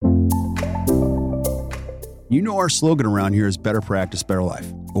You know our slogan around here is better practice, better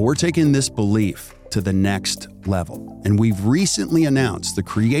life. But we're taking this belief to the next level. And we've recently announced the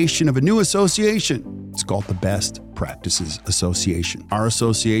creation of a new association. It's called the Best Practices Association. Our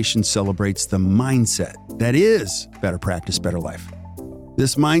association celebrates the mindset that is better practice, better life.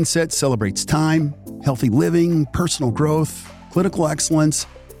 This mindset celebrates time, healthy living, personal growth, clinical excellence,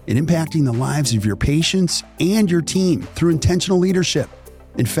 and impacting the lives of your patients and your team through intentional leadership.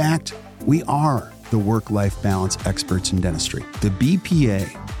 In fact, we are the work-life balance experts in dentistry. The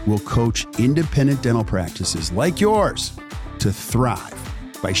BPA will coach independent dental practices like yours to thrive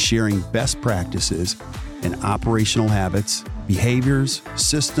by sharing best practices and operational habits, behaviors,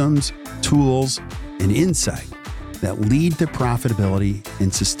 systems, tools, and insight that lead to profitability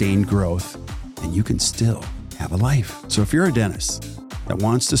and sustained growth, and you can still have a life. So if you're a dentist that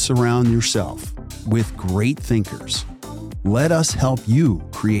wants to surround yourself with great thinkers, let us help you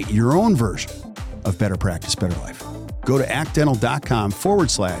create your own version of better practice, better life. Go to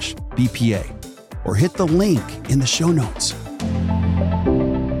actdental.com/BPA or hit the link in the show notes.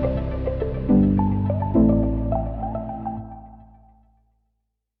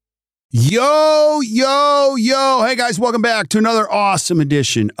 Yo. Hey guys, welcome back to another awesome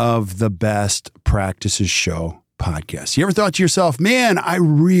edition of the Best Practices Show podcast. You ever thought to yourself, man, I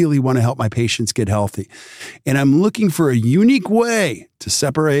really want to help my patients get healthy, and I'm looking for a unique way to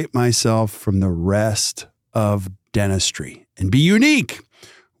separate myself from the rest of dentistry and be unique?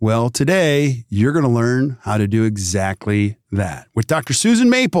 Well, today you're going to learn how to do exactly that with Dr. Susan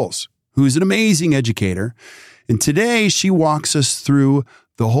Maples, who's an amazing educator. And today she walks us through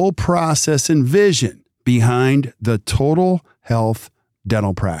the whole process and vision behind the Total Health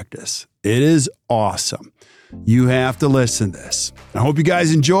Dental Practice. It is awesome. You have to listen to this. I hope you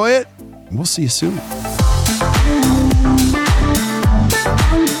guys enjoy it. We'll see you soon.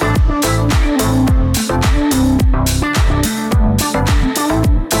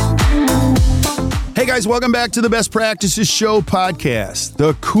 Hey guys, welcome back to the Best Practices Show podcast.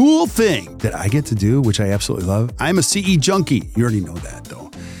 The cool thing that I get to do, which I absolutely love, I'm a CE junkie. You already know that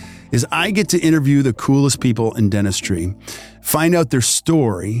though, is I get to interview the coolest people in dentistry, find out their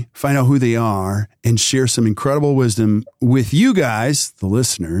story, find out who they are, and share some incredible wisdom with you guys, the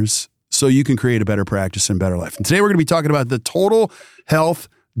listeners, so you can create a better practice and better life. And today we're going to be talking about the Total Health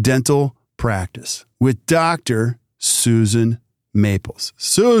Dental Practice with Dr. Susan Maples.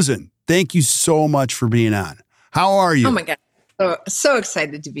 Susan, thank you so much for being on. How are you? Oh my God. So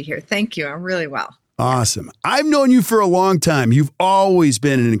excited to be here. Thank you. I'm really well. Awesome. I've known you for a long time. You've always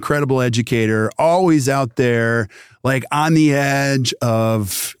been an incredible educator, always out there, like on the edge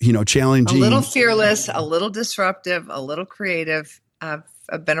of, challenging. A little fearless, a little disruptive, a little creative. I've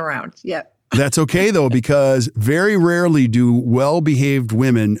been around. Yep. That's okay though, because very rarely do well-behaved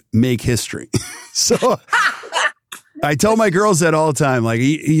women make history. So I tell my girls that all the time, like,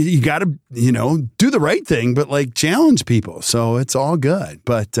 you got to, do the right thing, but like challenge people. So it's all good.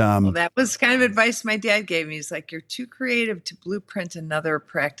 But well, that was kind of advice my dad gave me. He's like, you're too creative to blueprint another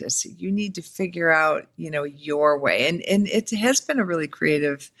practice. You need to figure out, your way. And it has been a really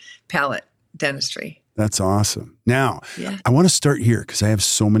creative palette, dentistry. That's awesome. Now, yeah. I want to start here because I have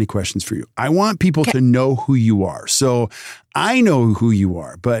so many questions for you. I want people to know who you are. So I know who you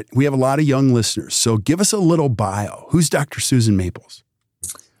are, but we have a lot of young listeners. So give us a little bio. Who's Dr. Susan Maples?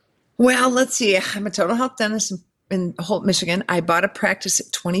 Well, let's see. I'm a total health dentist in Holt, Michigan. I bought a practice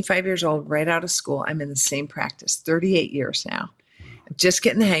at 25 years old, right out of school. I'm in the same practice, 38 years now. I'm just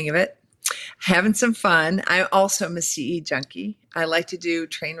getting the hang of it. Having some fun. I also am a CE junkie. I like to do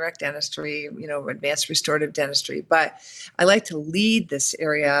train wreck dentistry, advanced restorative dentistry, but I like to lead this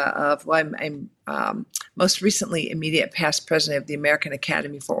area of, I'm most recently immediate past president of the American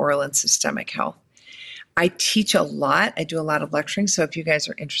Academy for Oral and Systemic Health. I teach a lot. I do a lot of lecturing. So if you guys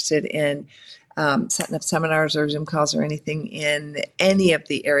are interested in setting up seminars or Zoom calls or anything in any of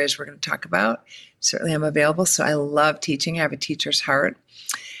the areas we're going to talk about, certainly I'm available. So I love teaching. I have a teacher's heart.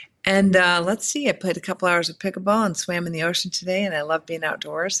 And let's see, I played a couple hours of pickleball and swam in the ocean today, and I love being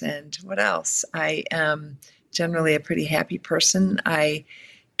outdoors. And what else? I am generally a pretty happy person. I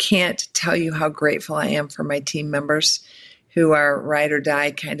can't tell you how grateful I am for my team members who are ride or die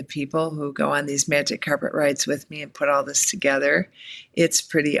kind of people who go on these magic carpet rides with me and put all this together. It's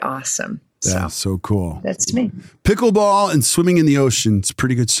pretty awesome. That's so cool. That's me. Pickleball and swimming in the ocean. It's a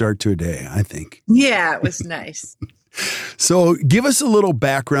pretty good start to a day, I think. Yeah, it was nice. So give us a little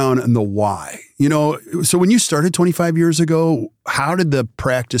background on the why. So when you started 25 years ago, how did the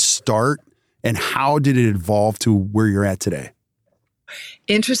practice start and how did it evolve to where you're at today?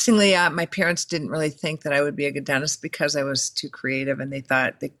 Interestingly, my parents didn't really think that I would be a good dentist because I was too creative and they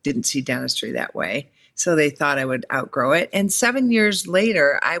thought they didn't see dentistry that way. So they thought I would outgrow it. And 7 years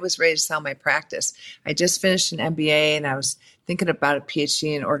later, I was ready to sell my practice. I just finished an MBA and I was thinking about a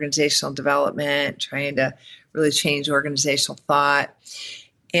PhD in organizational development, trying to really change organizational thought.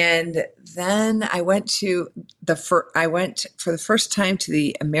 And then I went for the first time to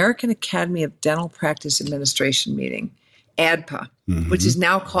the American Academy of Dental Practice Administration meeting, ADPA, which is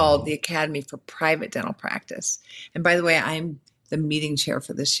now called the Academy for Private Dental Practice. And by the way, I'm the meeting chair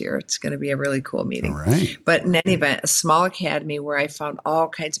for this year. It's going to be a really cool meeting. All right. But in any event, a small academy where I found all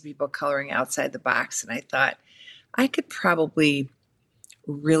kinds of people coloring outside the box. And I thought I could probably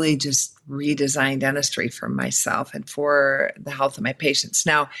really just redesign dentistry for myself and for the health of my patients.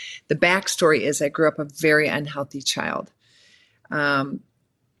 Now, the backstory is I grew up a very unhealthy child.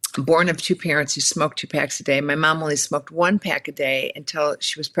 Born of two parents who smoked 2 packs a day. My mom only smoked 1 pack a day until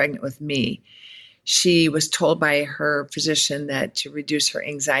she was pregnant with me. She was told by her physician that to reduce her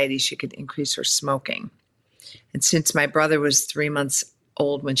anxiety, she could increase her smoking. And since my brother was 3 months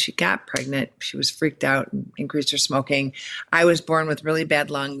old when she got pregnant, she was freaked out and increased her smoking. I was born with really bad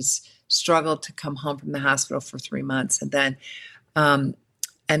lungs, struggled to come home from the hospital for 3 months, and then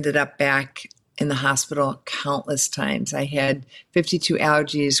ended up back in the hospital countless times. I had 52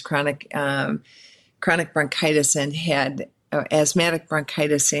 allergies, chronic bronchitis, and had asthmatic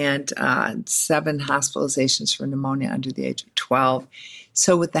bronchitis and 7 hospitalizations for pneumonia under the age of 12.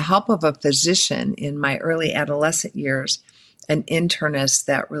 So with the help of a physician in my early adolescent years, an internist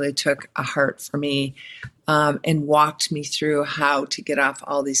that really took a heart for me and walked me through how to get off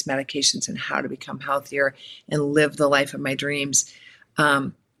all these medications and how to become healthier and live the life of my dreams.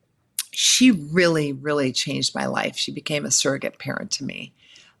 She really, really changed my life. She became a surrogate parent to me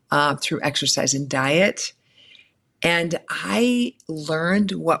through exercise and diet. And I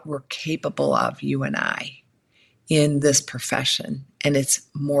learned what we're capable of, you and I, in this profession. And it's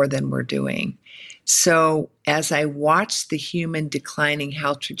more than we're doing. So as I watched the human declining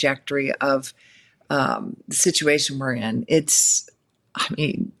health trajectory of the situation we're in, it's,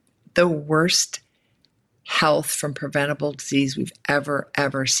 the worst health from preventable disease we've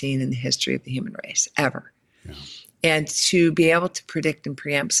ever seen in the history of the human race, ever. Yeah. And to be able to predict and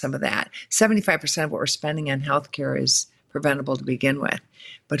preempt some of that, 75% of what we're spending on healthcare is preventable to begin with.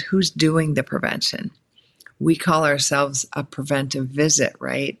 But who's doing the prevention? We call ourselves a preventive visit,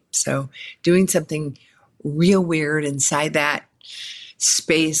 right? So doing something real weird inside that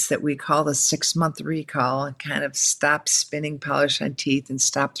space that we call the 6-month recall and kind of stop spinning polish on teeth and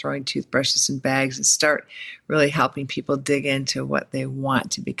stop throwing toothbrushes in bags and start really helping people dig into what they want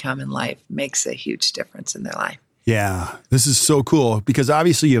to become in life makes a huge difference in their life. Yeah, this is so cool because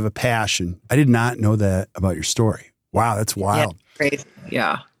obviously you have a passion. I did not know that about your story. Wow, that's wild. Yeah, crazy.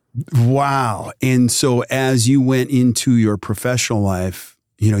 Yeah. Wow. And so as you went into your professional life,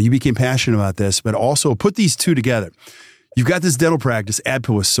 you became passionate about this, but also put these two together. You've got this dental practice.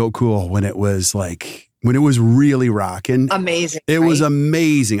 ADPA was so cool when it was really rocking. Amazing. It was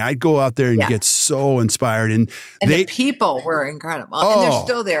amazing. I'd go out there and get so inspired. And the people were incredible. And they're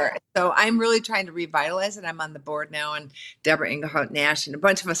still there. So I'm really trying to revitalize it. I'm on the board now, and Deborah Engelhout Nash and a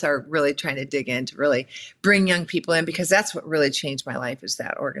bunch of us are really trying to dig in to really bring young people in, because that's what really changed my life, is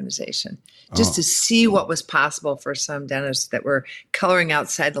that organization. Just to see what was possible for some dentists that were coloring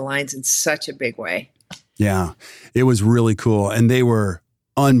outside the lines in such a big way. Yeah, it was really cool. And they were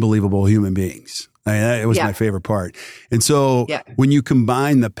unbelievable human beings. It was my favorite part. And so when you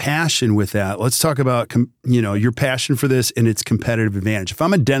combine the passion with that, let's talk about, your passion for this and its competitive advantage. If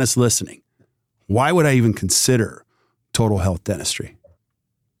I'm a dentist listening, why would I even consider total health dentistry?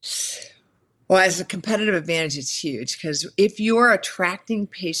 Well, as a competitive advantage, it's huge, because if you're attracting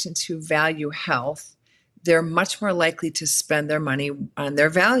patients who value health, they're much more likely to spend their money on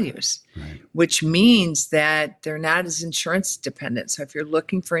their values, which means that they're not as insurance dependent. So if you're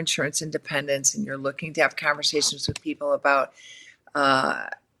looking for insurance independence and you're looking to have conversations with people about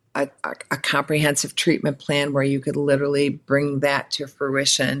a comprehensive treatment plan where you could literally bring that to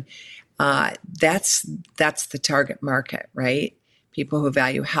fruition, that's the target market, right? People who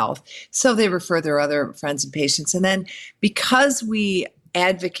value health. So they refer their other friends and patients. And then because we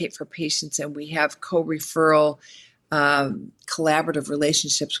advocate for patients and we have co-referral collaborative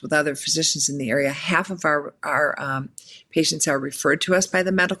relationships with other physicians in the area, half of our patients are referred to us by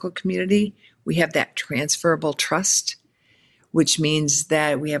the medical community. We have that transferable trust, which means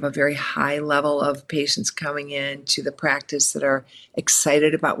that we have a very high level of patients coming in to the practice that are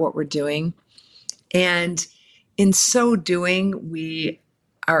excited about what we're doing. And in so doing, we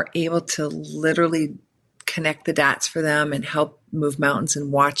are able to literally connect the dots for them and help move mountains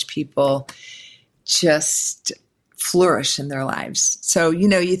and watch people just flourish in their lives. So,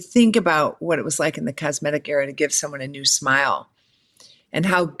 you think about what it was like in the cosmetic era to give someone a new smile and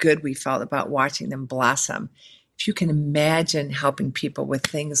how good we felt about watching them blossom. If you can imagine helping people with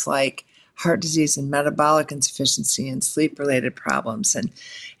things like heart disease and metabolic insufficiency and sleep-related problems and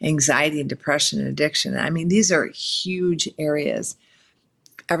anxiety and depression and addiction. I mean, these are huge areas.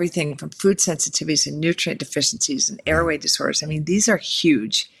 Everything from food sensitivities and nutrient deficiencies and airway disorders. I mean, these are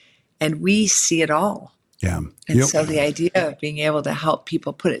huge, and we see it all. Yeah. And so the idea of being able to help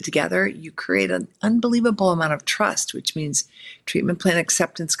people put it together, you create an unbelievable amount of trust, which means treatment plan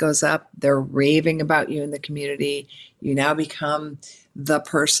acceptance goes up. They're raving about you in the community. You now become the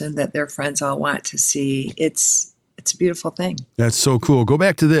person that their friends all want to see. It's a beautiful thing. That's so cool. Go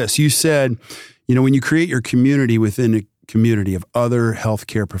back to this. You said, when you create your community within a community of other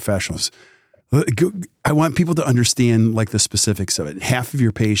healthcare professionals, I want people to understand like the specifics of it. Half of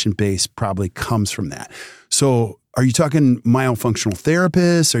your patient base probably comes from that. So are you talking myofunctional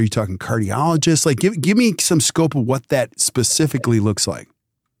therapists? Are you talking cardiologists? Like give me some scope of what that specifically looks like.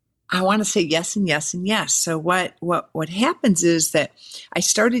 I want to say yes and yes and yes. So what happens is that I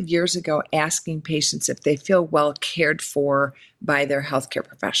started years ago asking patients if they feel well cared for by their healthcare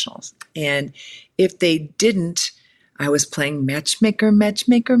professionals. And if they didn't, I was playing matchmaker,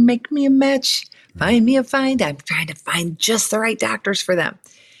 make me a match, find me a find. I'm trying to find just the right doctors for them.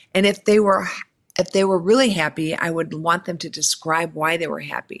 And if they were really happy, I would want them to describe why they were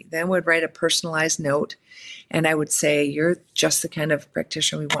happy. Then I would write a personalized note, and I would say, "You're just the kind of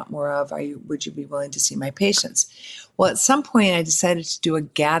practitioner we want more of. Would you be willing to see my patients?" Well, at some point, I decided to do a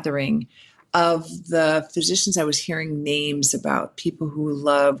gathering of the physicians I was hearing names about, people who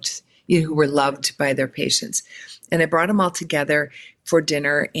who were loved by their patients. And I brought them all together for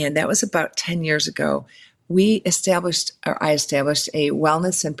dinner, and that was about 10 years ago. I established a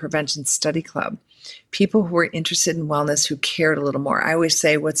wellness and prevention study club. People who were interested in wellness, who cared a little more. I always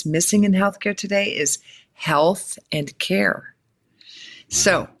say what's missing in healthcare today is health and care.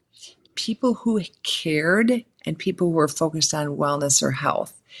 So people who cared and people who were focused on wellness or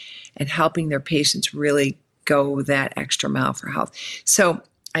health and helping their patients really go that extra mile for health. So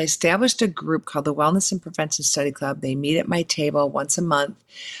I established a group called the Wellness and Prevention Study Club. They meet at my table once a month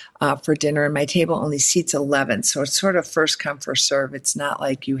for dinner, and my table only seats 11. So it's sort of first come, first serve. It's not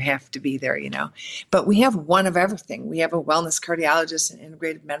like you have to be there, But we have one of everything. We have a wellness cardiologist and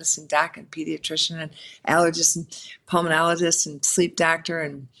integrative medicine doc and pediatrician and allergist and pulmonologist and sleep doctor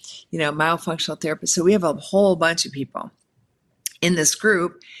and, myofunctional therapist. So we have a whole bunch of people in this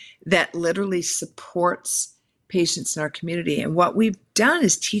group that literally supports patients in our community. And what we've done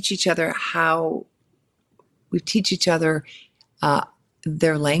is teach each other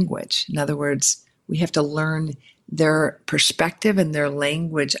their language. In other words, we have to learn their perspective and their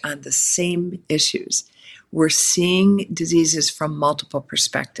language on the same issues. We're seeing diseases from multiple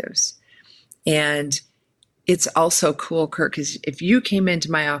perspectives. And it's also cool, Kurt, because if you came into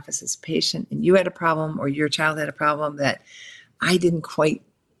my office as a patient and you had a problem or your child had a problem that I didn't quite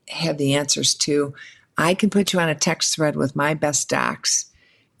have the answers to, I can put you on a text thread with my best docs.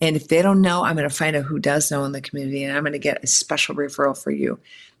 And if they don't know, I'm going to find out who does know in the community, and I'm going to get a special referral for you.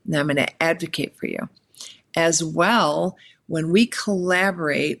 And I'm going to advocate for you. As well, when we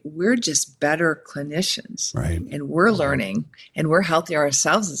collaborate, we're just better clinicians. Right. And we're learning, and we're healthier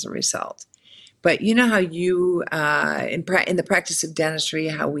ourselves as a result. But you know how you, in the practice of dentistry,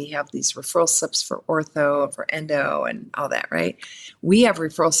 how we have these referral slips for ortho, for endo, and all that, right? We have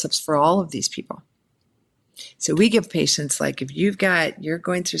referral slips for all of these people. So we give patients, like, if you're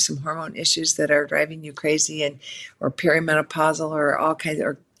going through some hormone issues that are driving you crazy, or perimenopausal, or all kinds,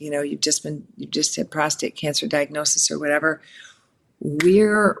 or you've just had prostate cancer diagnosis or whatever,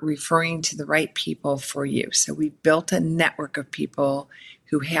 we're referring to the right people for you. So we built a network of people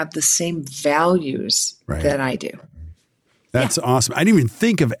who have the same values that I do. That's awesome. I didn't even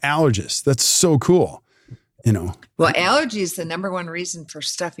think of allergists. That's so cool. Well, allergy is the number one reason for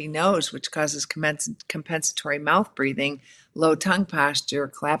stuffy nose, which causes compensatory mouth breathing, low tongue posture,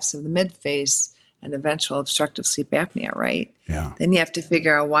 collapse of the midface, and eventual obstructive sleep apnea, right? Yeah. Then you have to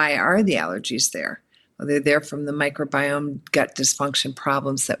figure out, why are the allergies there? Well, they're there from the microbiome gut dysfunction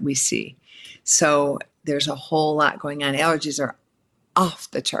problems that we see. So there's a whole lot going on. Allergies are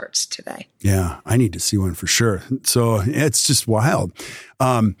off the charts today. Yeah, I need to see one for sure. So it's just wild.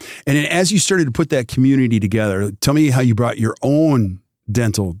 And as you started to put that community together, tell me how you brought your own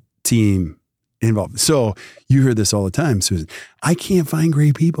dental team involved. So you hear this all the time, Susan. I can't find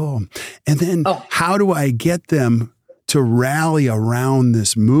great people. And then how do I get them to rally around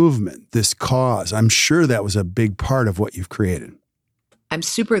this movement, this cause? I'm sure that was a big part of what you've created. I'm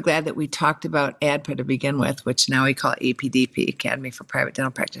super glad that we talked about ADPA to begin with, which now we call APDP, Academy for Private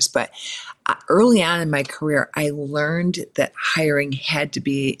Dental Practice. But early on in my career, I learned that hiring had to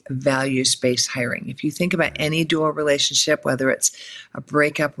be values-based hiring. If you think about any dual relationship, whether it's a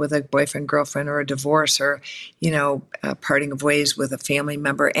breakup with a boyfriend, girlfriend, or a divorce, or, a parting of ways with a family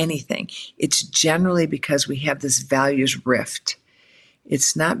member, anything, it's generally because we have this values rift.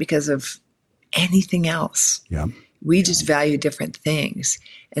 It's not because of anything else. Yeah. We just value different things.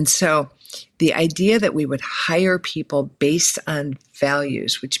 And so the idea that we would hire people based on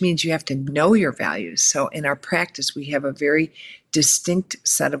values, which means you have to know your values. So in our practice, we have a very distinct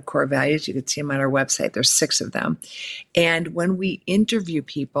set of core values. You can see them on our website. There's 6 of them. And when we interview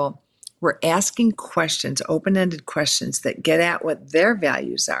people, we're asking questions, open-ended questions that get at what their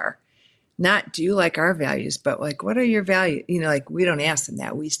values are. Not, do you like our values, but like, what are your values? We don't ask them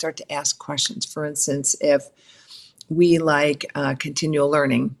that. We start to ask questions. For instance, if we like continual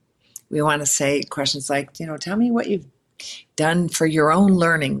learning, we want to say questions like, tell me what you've done for your own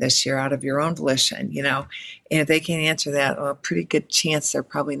learning this year out of your own volition, and if they can't answer that, well, a pretty good chance they're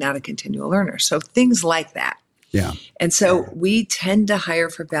probably not a continual learner. So things like that. Yeah. And so we tend to hire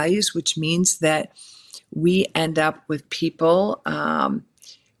for values, which means that we end up with people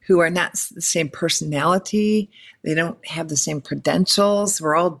who are not the same personality. They don't have the same credentials.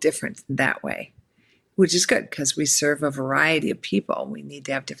 We're all different that way, which is good because we serve a variety of people. We need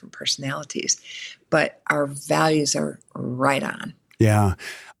to have different personalities, but our values are right on. Yeah.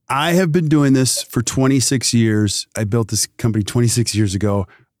 I have been doing this for 26 years. I built this company 26 years ago.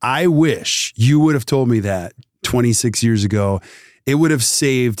 I wish you would have told me that 26 years ago. It would have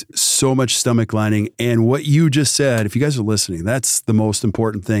saved so much stomach lining. And what you just said, if you guys are listening, that's the most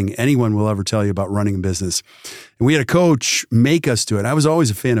important thing anyone will ever tell you about running a business. And we had a coach make us do it. I was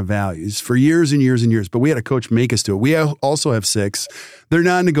always a fan of values for years and years and years, but we had a coach make us do it. We also have 6. They're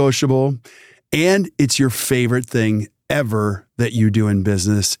non-negotiable. And it's your favorite thing ever that you do in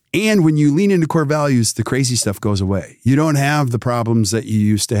business. And when you lean into core values, the crazy stuff goes away. You don't have the problems that you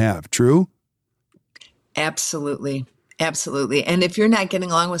used to have. True? Absolutely. Absolutely. And if you're not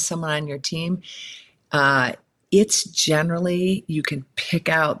getting along with someone on your team, it's generally, you can pick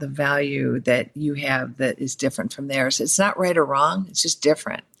out the value that you have that is different from theirs. It's not right or wrong. It's just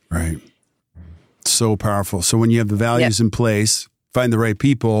different. Right. So powerful. So when you have the values in place, find the right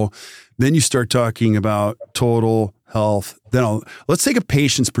people, then you start talking about total health. Let's take a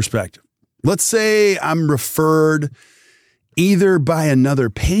patient's perspective. Let's say I'm referred either by another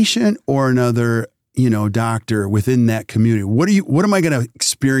patient or another doctor within that community. What am I going to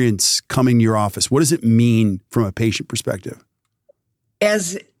experience coming to your office? What does it mean from a patient perspective?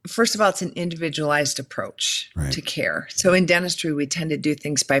 First of all, it's an individualized approach to care. So in dentistry, we tend to do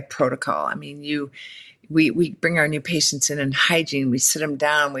things by protocol. I mean, we bring our new patients in hygiene. We sit them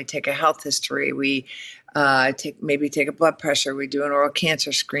down. We take a health history. We take a blood pressure. We do an oral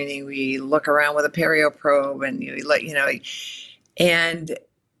cancer screening. We look around with a perio probe, and and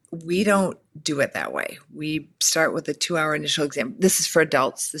we don't do it that way. We start with a 2-hour initial exam. This is for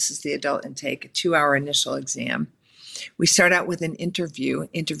adults. This is the adult intake, a 2-hour initial exam. We start out with an interview.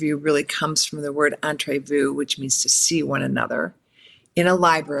 Interview really comes from the word entrevue, which means to see one another, in a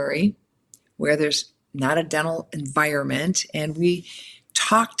library where there's not a dental environment, and we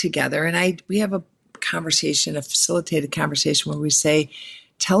talk together. And we have a conversation, a facilitated conversation, where we say,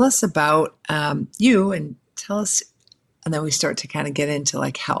 tell us about you, and tell us. And then we start to kind of get into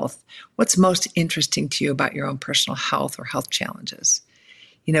like health. What's most interesting to you about your own personal health or health challenges?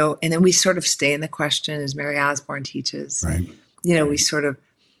 And then we sort of stay in the question, as Mary Osborne teaches. Right. We sort of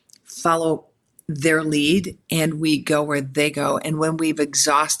follow their lead and we go where they go. And when we've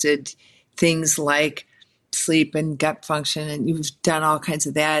exhausted things like sleep and gut function, and you've done all kinds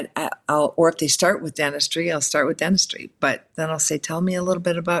of that, or if they start with dentistry, I'll start with dentistry. But then I'll say, tell me a little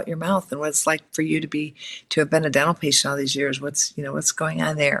bit about your mouth and what it's like for you to have been a dental patient all these years. What's going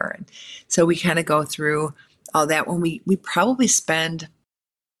on there? And so we kind of go through all that. When we probably spend,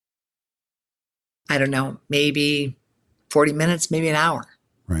 I don't know, maybe 40 minutes, maybe an hour,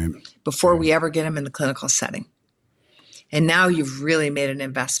 before we ever get them in the clinical setting. And now you've really made an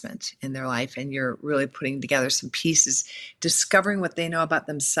investment in their life, and you're really putting together some pieces, discovering what they know about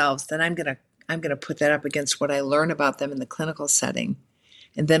themselves. Then I'm gonna put that up against what I learn about them in the clinical setting,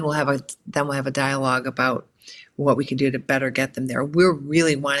 and then we'll have a dialogue about what we can do to better get them there. We're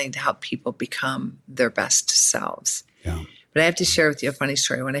really wanting to help people become their best selves. Yeah. But I have to share with you a funny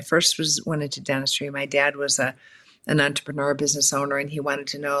story. When I first went into dentistry, my dad was an entrepreneur, business owner, and he wanted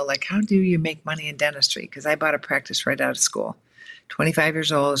to know, like, how do you make money in dentistry? Because I bought a practice right out of school. 25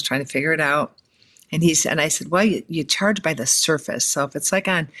 years old, I was trying to figure it out. And I said, well, you charge by the surface. So if it's like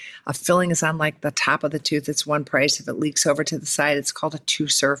a filling is on like the top of the tooth, it's one price. If it leaks over to the side, it's called a two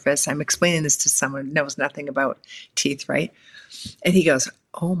surface. I'm explaining this to someone who knows nothing about teeth, right? And he goes,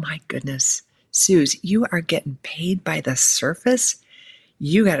 oh my goodness, Suze, you are getting paid by the surface?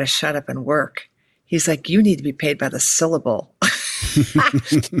 You got to shut up and work. He's like, you need to be paid by the syllable. I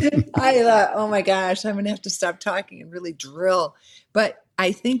thought, oh my gosh, I'm going to have to stop talking and really drill. But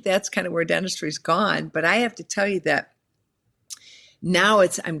I think that's kind of where dentistry's gone. But I have to tell you that now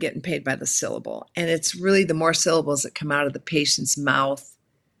I'm getting paid by the syllable. And it's really the more syllables that come out of the patient's mouth,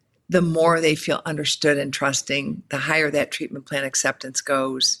 the more they feel understood and trusting, the higher that treatment plan acceptance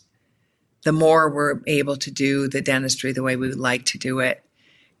goes, the more we're able to do the dentistry the way we would like to do it.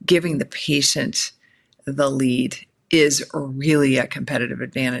 Giving the patient the lead is really a competitive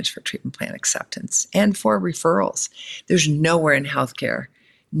advantage for treatment plan acceptance and for referrals. There's nowhere in healthcare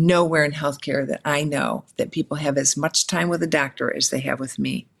that I know that people have as much time with a doctor as they have with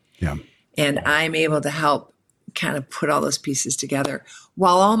me. Yeah. And I'm able to help kind of put all those pieces together.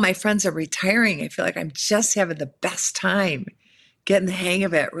 While all my friends are retiring, I feel like I'm just having the best time getting the hang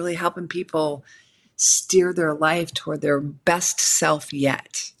of it, really helping people steer their life toward their best self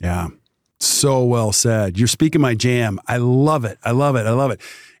yet. Yeah. So well said. You're speaking my jam. I love it. I love it. I love it.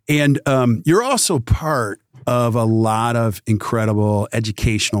 And you're also part of a lot of incredible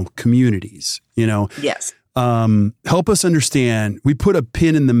educational communities, Yes. Help us understand. We put a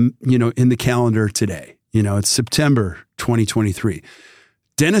pin in the calendar today. It's September 2023.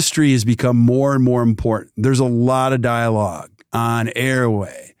 Dentistry has become more and more important. There's a lot of dialogue on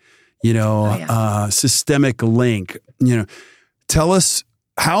airway, systemic link, tell us,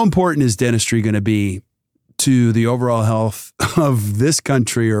 how important is dentistry going to be to the overall health of this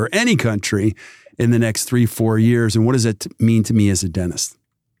country or any country in the next 3-4 years? And what does it mean to me as a dentist?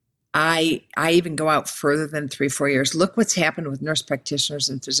 I even go out further than 3-4 years. Look what's happened with nurse practitioners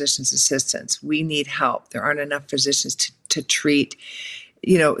and physician's assistants. We need help. There aren't enough physicians to treat.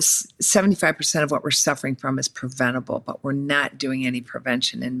 75% of what we're suffering from is preventable, but we're not doing any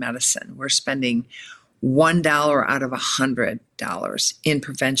prevention in medicine. We're spending $1 out of $100 in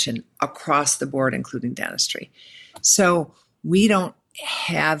prevention across the board, including dentistry. So we don't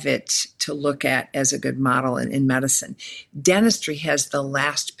have it to look at as a good model in medicine. Dentistry has the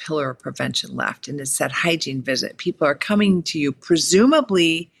last pillar of prevention left, and it's that hygiene visit. People are coming to you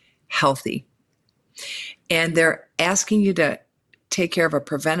presumably healthy, and they're asking you to take care of a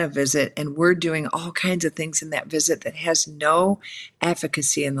preventive visit, and we're doing all kinds of things in that visit that has no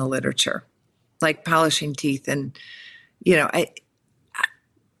efficacy in the literature, like polishing teeth. And,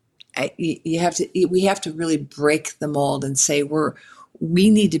 we have to really break the mold and say we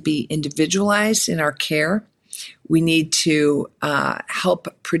need to be individualized in our care. We need to help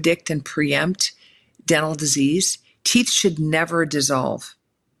predict and preempt dental disease. Teeth should never dissolve.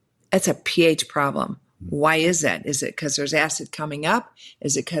 That's a pH problem. Why is that? Is it because there's acid coming up?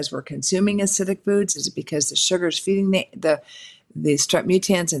 Is it because we're consuming acidic foods? Is it because the sugar is feeding the strep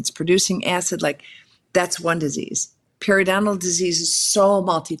mutans and it's producing acid? Like, that's one disease. Periodontal disease is so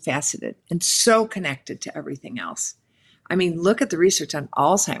multifaceted and so connected to everything else. I mean, look at the research on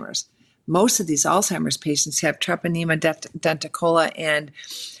Alzheimer's. Most of these Alzheimer's patients have treponema denticola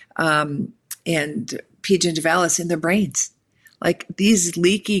and P. gingivalis in their brains. Like, these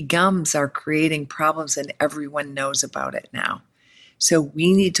leaky gums are creating problems, and everyone knows about it now. So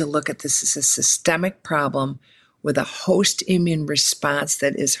we need to look at this as a systemic problem with a host immune response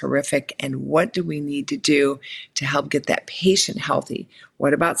that is horrific. And what do we need to do to help get that patient healthy?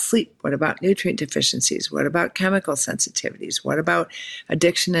 What about sleep? What about nutrient deficiencies? What about chemical sensitivities? What about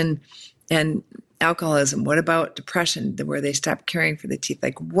addiction and alcoholism? What about depression, where they stop caring for the teeth?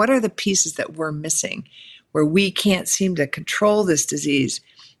 Like, what are the pieces that we're missing where we can't seem to control this disease?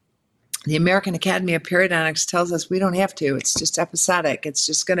 The American Academy of Periodontics tells us we don't have to. It's just episodic. It's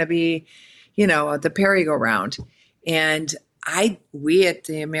just going to be, the merry-go-round. And we at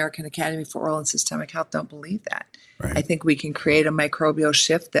the American Academy for Oral and Systemic Health don't believe that. Right. I think we can create a microbial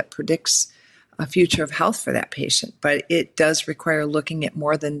shift that predicts a future of health for that patient, but it does require looking at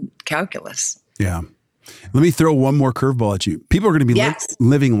more than calculus. Yeah. Let me throw one more curveball at you. People are going to be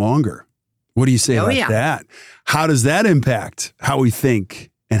living longer. What do you say about that? How does that impact how we think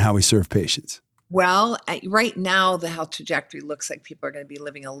and how we serve patients? Well, right now, the health trajectory looks like people are going to be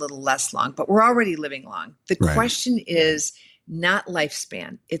living a little less long, but we're already living long. The question is not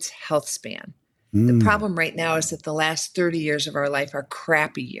lifespan, it's health span. The problem right now is that the last 30 years of our life are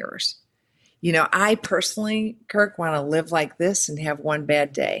crappy years. I personally, Kirk, want to live like this and have one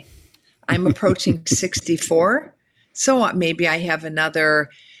bad day. I'm approaching 64, so maybe I have another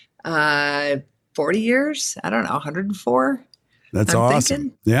 140 years. I don't know, 104. That's I'm awesome.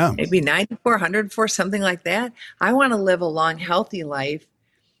 thinking Yeah. maybe 94, 104, something like that. I want to live a long, healthy life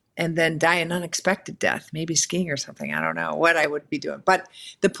and then die an unexpected death, maybe skiing or something. I don't know what I would be doing. But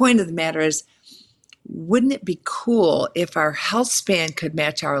the point of the matter is, wouldn't it be cool if our health span could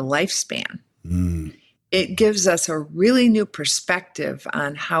match our lifespan? It gives us a really new perspective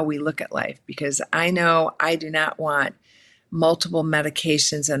on how we look at life, because I know I do not want multiple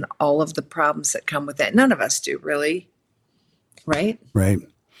medications and all of the problems that come with that. None of us do, really. Right? Right.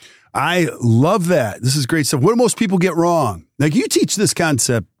 I love that. This is great stuff. What do most people get wrong? Like, you teach this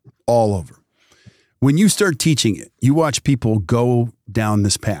concept all over. When you start teaching it, you watch people go down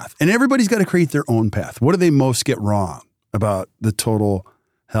this path, and everybody's got to create their own path. What do they most get wrong about the total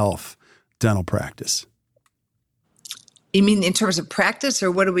health dental practice? You mean in terms of practice,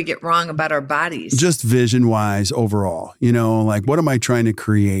 or what do we get wrong about our bodies? Just vision wise overall, like, what am I trying to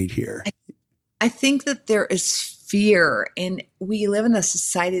create here? I think that there is fear, and we live in a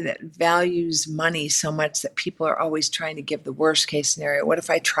society that values money so much that people are always trying to give the worst case scenario. What if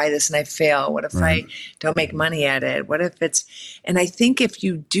I try this and I fail? What if I don't make money at it? What if and I think if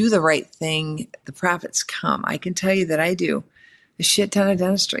you do the right thing, the profits come. I can tell you that I do a shit ton of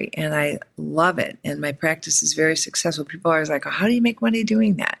dentistry and I love it. And my practice is very successful. People are always like, oh, how do you make money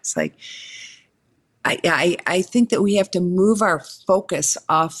doing that? It's like, I think that we have to move our focus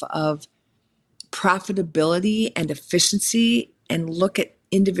off of profitability and efficiency and look at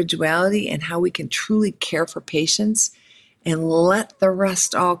individuality and how we can truly care for patients and let the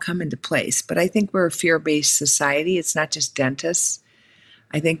rest all come into place. But I think we're a fear-based society. It's not just dentists.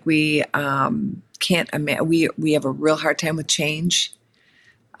 I think we can't imagine. We have a real hard time with change.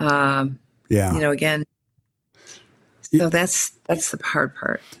 Again. So that's the hard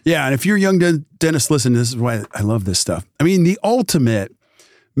part. Yeah, and if you're a young dentist, listen, this is why I love this stuff. I mean, the ultimate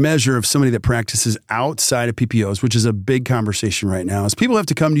measure of somebody that practices outside of PPOs, which is a big conversation right now, is people have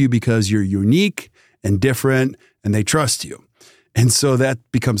to come to you because you're unique and different and they trust you. And so that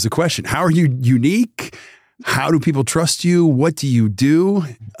becomes the question. How are you unique? How do people trust you? What do you do?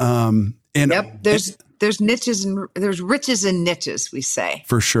 There's niches and there's riches and niches, we say.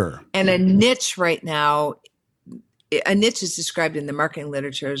 For sure. And a niche right now, a niche is described in the marketing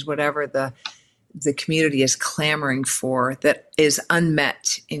literature as whatever the community is clamoring for that is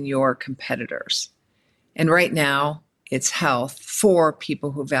unmet in your competitors. And right now, it's health for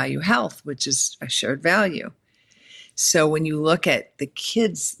people who value health, which is a shared value. So when you look at the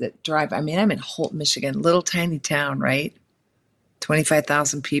kids that drive, I mean, I'm in Holt, Michigan, little tiny town, right?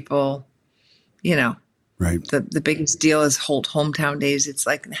 25,000 people, Right. The biggest deal is Holt Hometown Days. It's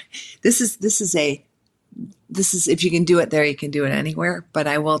like, this is if you can do it there, you can do it anywhere. But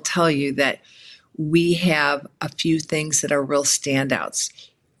I will tell you that we have a few things that are real standouts.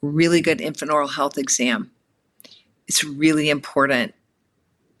 Really good infant oral health exam. It's really important.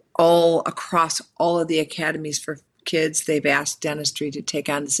 All across all of the academies for kids, they've asked dentistry to take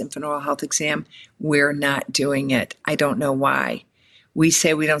on this infant oral health exam. We're not doing it. I don't know why. We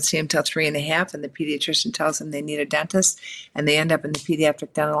say we don't see them till 3.5, and the pediatrician tells them they need a dentist, and they end up in the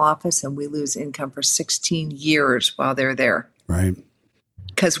pediatric dental office, and we lose income for 16 years while they're there. Right.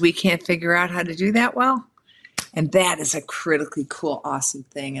 Because we can't figure out how to do that well. And that is a critically cool, awesome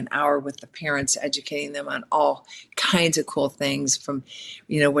thing. An hour with the parents, educating them on all kinds of cool things from,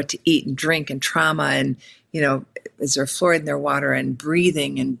 what to eat and drink and trauma and, is there fluoride in their water and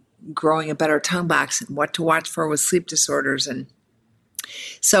breathing and growing a better tongue box and what to watch for with sleep disorders. And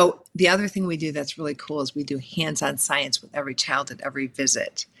so the other thing we do that's really cool is we do hands-on science with every child at every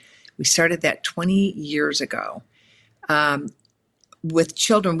visit. We started that 20 years ago. With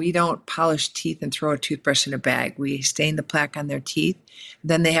children, we don't polish teeth and throw a toothbrush in a bag. We stain the plaque on their teeth.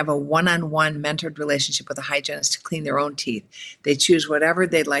 Then they have a one-on-one mentored relationship with a hygienist to clean their own teeth. They choose whatever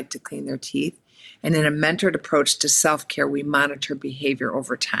they'd like to clean their teeth. And in a mentored approach to self-care, we monitor behavior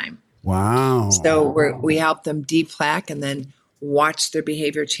over time. Wow. So we help them de-plaque and then watch their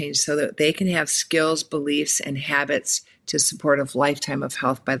behavior change so that they can have skills, beliefs, and habits to support a lifetime of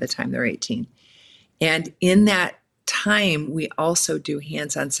health by the time they're 18. And in that time, we also do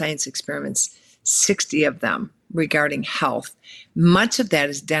hands-on science experiments, 60 of them regarding health. Much of that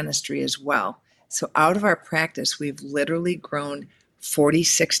is dentistry as well. So out of our practice, we've literally grown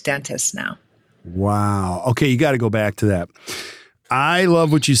 46 dentists now. Wow. Okay, you got to go back to that. I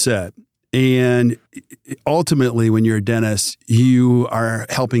love what you said. And ultimately, when you're a dentist, you are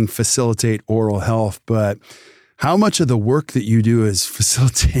helping facilitate oral health. But how much of the work that you do is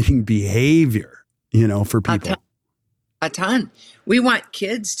facilitating behavior, for people? A ton. We want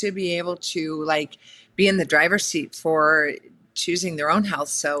kids to be able to be in the driver's seat for choosing their own health.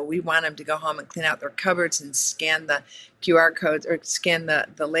 So we want them to go home and clean out their cupboards and scan the QR codes or scan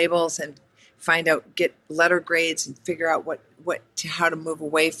the labels and find out, get letter grades and figure out how to move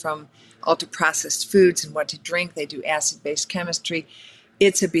away from ultra processed foods and what to drink. They do acid-based chemistry.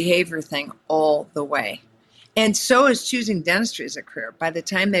 It's a behavior thing all the way. And so is choosing dentistry as a career. By the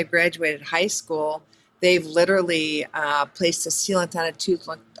time they've graduated high school, they've literally placed a sealant on a tooth,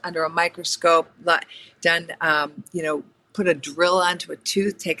 looked under a microscope, done, put a drill onto a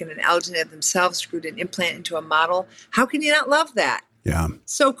tooth, taken an alginate themselves, screwed an implant into a model. How can you not love that? Yeah.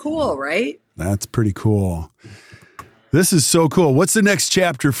 So cool, right? That's pretty cool. This is so cool. What's the next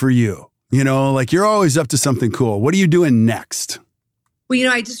chapter for you? You're always up to something cool. What are you doing next? Well,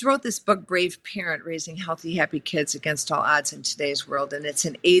 I just wrote this book, Brave Parent, Raising Healthy, Happy Kids Against All Odds in Today's World. And it's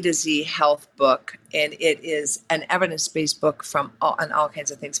an A to Z health book. And it is an evidence-based book on all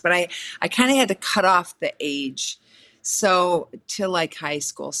kinds of things. But I kind of had to cut off the age to like high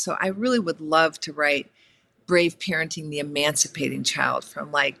school. So I really would love to write Brave Parenting, the Emancipating Child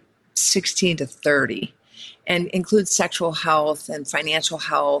from like 16 to 30. And include sexual health and financial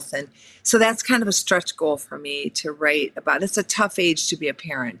health. And so that's kind of a stretch goal for me to write about. It's a tough age to be a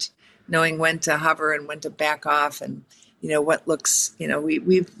parent, knowing when to hover and when to back off. And, what looks,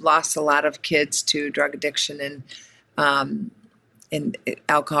 we've lost a lot of kids to drug addiction and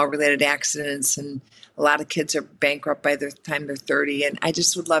alcohol-related accidents. And a lot of kids are bankrupt by the time they're 30. And I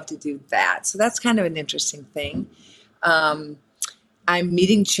just would love to do that. So that's kind of an interesting thing. I'm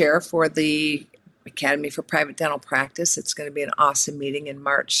meeting chair for the Academy for Private Dental Practice. It's going to be an awesome meeting in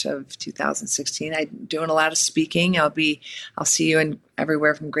March of 2016. I'm doing a lot of speaking. I'll see you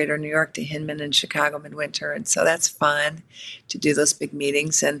everywhere from Greater New York to Hinman and Chicago midwinter. And so that's fun to do those big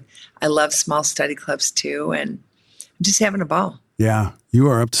meetings. And I love small study clubs too. And I'm just having a ball. Yeah, you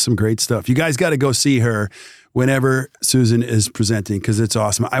are up to some great stuff. You guys got to go see her whenever Susan is presenting because it's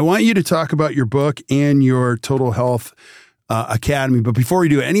awesome. I want you to talk about your book and your Total Health Academy. But before we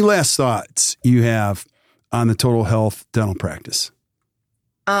do, any last thoughts you have on the Total Health Dental Practice?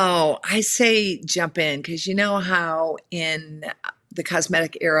 Oh, I say jump in because you know how in the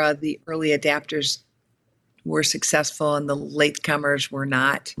cosmetic era, the early adapters were successful and the latecomers were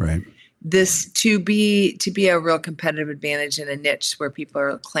not. Right. This to be a real competitive advantage in a niche where people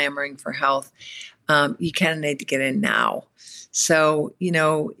are clamoring for health, you kind of need to get in now. So,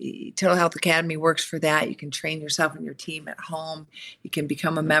 Total Health Academy works for that. You can train yourself and your team at home. You can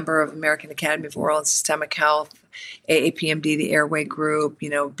become a member of American Academy of Oral and Systemic Health, AAPMD, the Airway Group,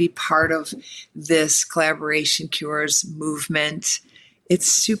 be part of this Collaboration Cures movement.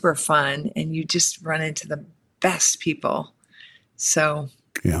 It's super fun, and you just run into the best people. So,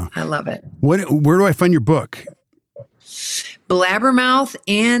 yeah, I love it. Where do I find your book? Blabbermouth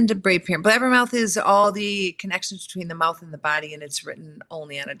and Brave Parent. Blabbermouth is all the connections between the mouth and the body, and it's written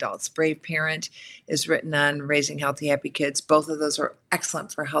only on adults. Brave Parent is written on raising healthy, happy kids. Both of those are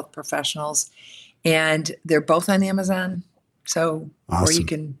excellent for health professionals, and they're both on Amazon. So, awesome. Or you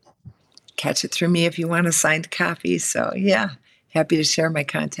can catch it through me if you want a signed copy. So, yeah, happy to share my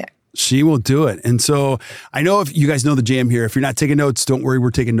contact. She will do it. And so I know if you guys know the jam here, if you're not taking notes, don't worry,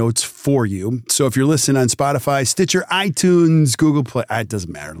 we're taking notes for you. So if you're listening on Spotify, Stitcher, iTunes, Google Play, it doesn't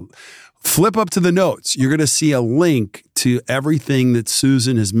matter. Flip up to the notes. You're going to see a link to everything that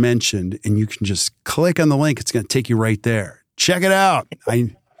Susan has mentioned, and you can just click on the link. It's going to take you right there. Check it out.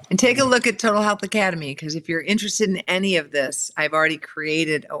 And take a look at Total Health Academy, because if you're interested in any of this, I've already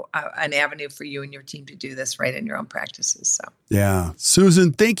created an avenue for you and your team to do this right in your own practices. So, yeah.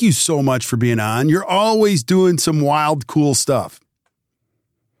 Susan, thank you so much for being on. You're always doing some wild, cool stuff.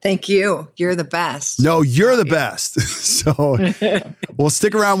 Thank you. You're the best. No, you're the best. So we'll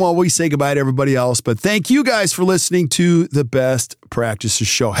stick around while we say goodbye to everybody else. But thank you guys for listening to the Best Practices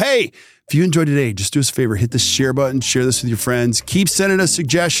Show. Hey, if you enjoyed today, just do us a favor, hit the share button, share this with your friends. Keep sending us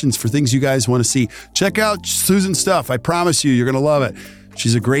suggestions for things you guys want to see. Check out Susan's stuff. I promise you're going to love it.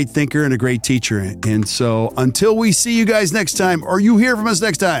 She's a great thinker and a great teacher. And so until we see you guys next time, or you hear from us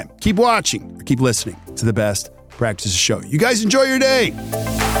next time, keep watching or keep listening to the Best Practices Show. You guys enjoy your day.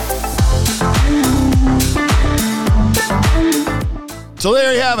 So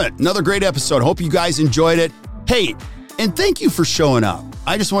there you have it. Another great episode. Hope you guys enjoyed it. Hey, and thank you for showing up.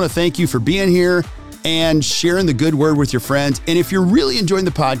 I just want to thank you for being here and sharing the good word with your friends. And if you're really enjoying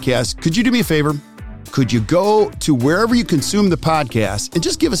the podcast, could you do me a favor? Could you go to wherever you consume the podcast and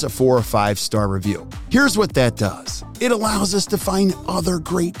just give us a 4 or 5 star review? Here's what that does. It allows us to find other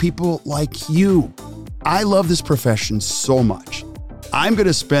great people like you. I love this profession so much. I'm going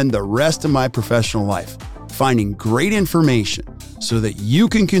to spend the rest of my professional life finding great information so that you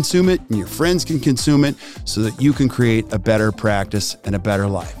can consume it and your friends can consume it so that you can create a better practice and a better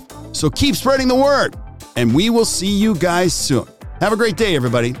life. So keep spreading the word, and we will see you guys soon. Have a great day,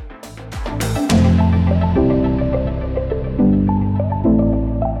 everybody.